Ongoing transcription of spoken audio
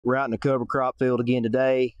We're out in the cover crop field again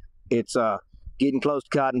today. It's getting close to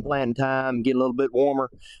cotton planting time, getting a little bit warmer.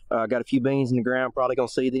 Got a few beans in the ground, probably going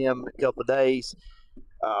to see them in a couple of days.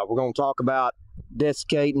 We're going to talk about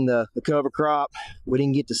desiccating the cover crop. We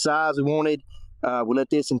didn't get the size we wanted. We let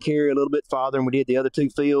this one carry a little bit farther than we did the other two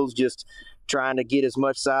fields, just trying to get as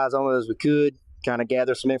much size on it as we could, kind of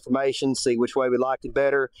gather some information, see which way we liked it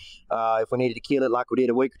better, if we needed to kill it like we did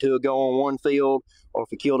a week or two ago on one field, or if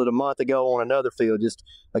we killed it a month ago on another field. Just,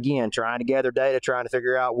 again, trying to gather data, trying to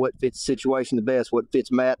figure out what fits the situation the best, what fits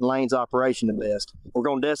Matt and Lane's operation the best. We're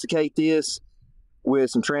going to desiccate this with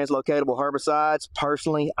some translocatable herbicides.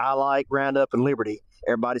 Personally, I like Roundup and Liberty.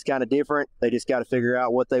 Everybody's kind of different. They just got to figure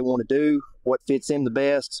out what they want to do, what fits them the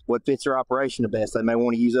best, what fits their operation the best. They may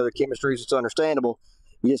want to use other chemistries. It's understandable.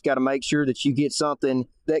 You just got to make sure that you get something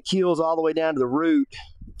that kills all the way down to the root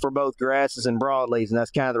for both grasses and broadleaves, and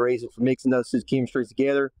that's kind of the reason for mixing those two chemistries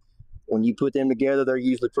together. When you put them together, they're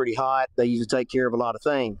usually pretty hot. They usually take care of a lot of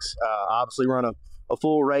things. Obviously run a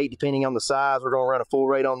full rate depending on the size. We're going to run a full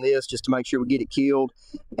rate on this just to make sure we get it killed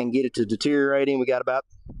and get it to deteriorating. We got about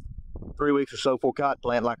 3 weeks or so for cotton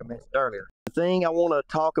plant, like I mentioned earlier. The thing I want to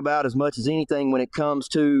talk about as much as anything when it comes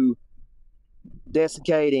to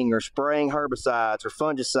desiccating or spraying herbicides or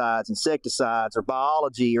fungicides, insecticides or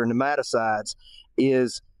biology or nematicides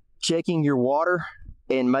is checking your water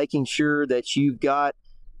and making sure that you've got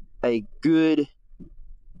a good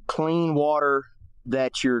clean water,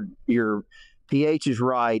 that your pH is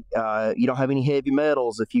right. You don't have any heavy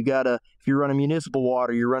metals. If you're running municipal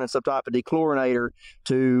water, you're running some type of dechlorinator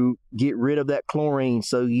to get rid of that chlorine,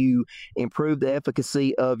 so you improve the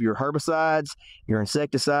efficacy of your herbicides, your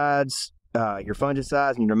insecticides, your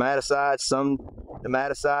fungicides and your nematicides. Some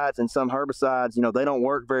nematicides and some herbicides, they don't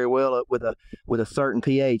work very well with a certain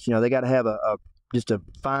pH. They got to have just a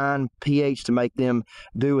fine pH to make them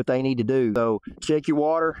do what they need to do. So check your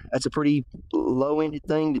water. That's a pretty low-ended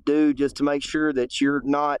thing to do, just to make sure that you're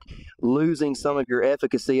not losing some of your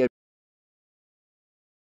efficacy